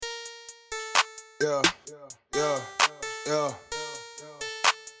yeah, yeah, yeah,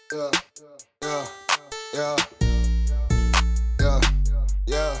 yeah, yeah, yeah, yeah,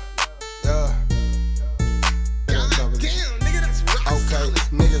 yeah, yeah. Goddamn, nigga, that's rock. Okay,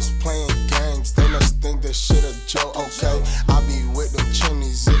 niggas playing games, they must think this shit a joke. Okay, I be with them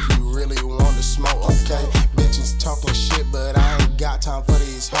chimneys if you really want to smoke. Okay, bitches talking shit, but I ain't got time for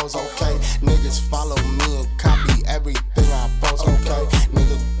these hoes. Okay, niggas follow me and copy everything I post. Okay,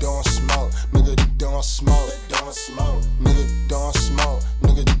 nigga don't smoke, nigga don't smoke, don't smoke, nigga don't smoke,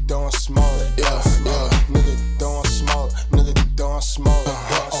 nigga don't smoke. Yeah, yeah, nigga don't smoke, nigga don't smoke.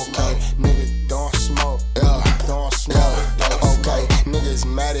 Okay, nigga don't smoke, yeah, don't smoke. Okay, niggas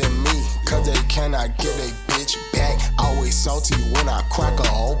mad at me, cause they cannot get they bitch back. Always salty when I crack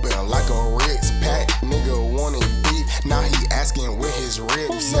her open like a Ritz pack. Nigga wanted beef, now he asking where his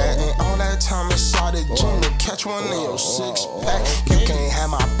ribs at. And all that time inside the gym to catch one in your six pack. You can't have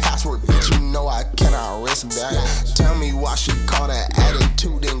my password, bitch, you know I cannot risk that. Tell me why she call that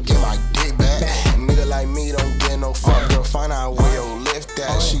attitude and get my dick back. Nigga like me don't get no fuck, girl, find out where your lift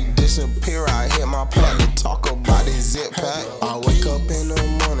at. She disappear, I hit my plug to talk about this zip pack. I wake up in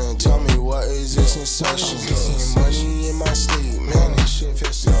the morning, tell me what is this sensation? Seeing money in my sleep, man, this shit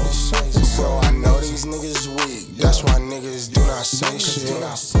feels so amazing. Bro, I know these niggas weak, that's why niggas do not say shit. Pull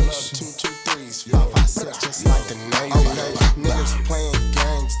up 2, 2, 3s, 5, 5, 6, just like the Navy. Okay, niggas playing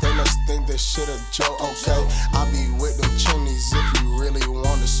games, they must think this shit a joke. Okay, I be with them chimneys if you really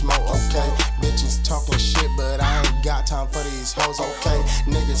want to smoke. Okay, bitches talking shit, but I ain't got time for these hoes. Okay,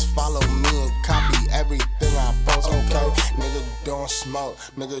 niggas follow me and copy everything I post. Okay, nigga don't smoke,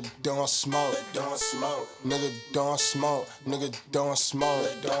 nigga don't smoke, don't smoke, nigga don't smoke, nigga don't smoke,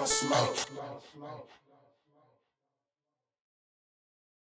 don't smoke.